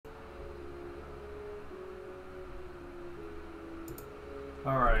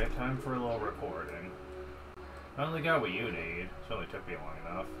Alright, time for a little recording. Finally got what you need. It only took me long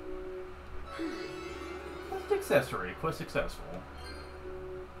enough. Quest accessory. Quest successful.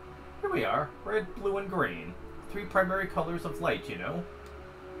 Here we are. Red, blue, and green. 3 primary colors of light, you know.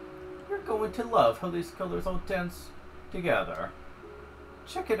 You're going to love how these colors all dance together.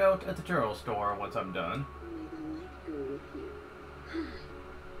 Check it out at the journal store once I'm done.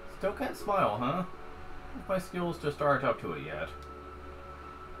 Still can't smile, huh? My skills just aren't up to it yet.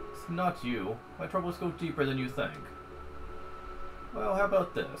 It's not you. My troubles go deeper than you think. Well, how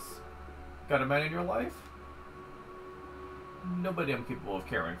about this? Got a man in your life? Nobody I'm capable of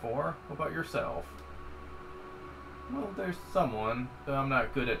caring for. What about yourself? Well, there's someone, but I'm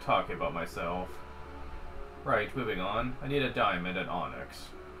not good at talking about myself. Right, moving on. I need a diamond and onyx.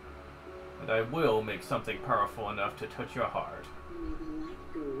 And I will make something powerful enough to touch your heart.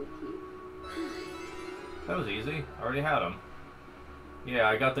 That was easy. I already had them. Yeah,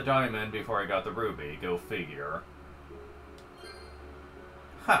 I got the diamond before I got the ruby. Go figure.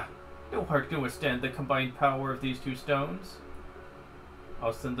 Ha! No heart can withstand the combined power of these 2 stones.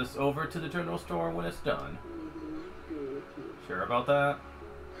 I'll send this over to the journal store when it's done. Sure about that?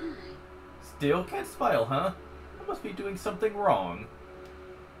 Still can't smile, huh? I must be doing something wrong.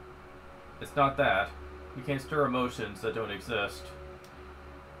 It's not that. You can't stir emotions that don't exist.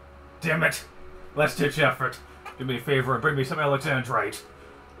 Damn it! Last ditch effort. Do me a favor and bring me some Alexandrite.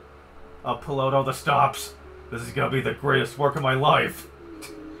 I'll pull out all the stops. This is gonna be the greatest work of my life.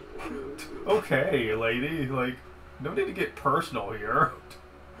 Okay, lady. Like, no need to get personal here.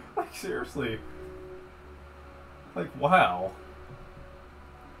 Like, seriously. Like, wow.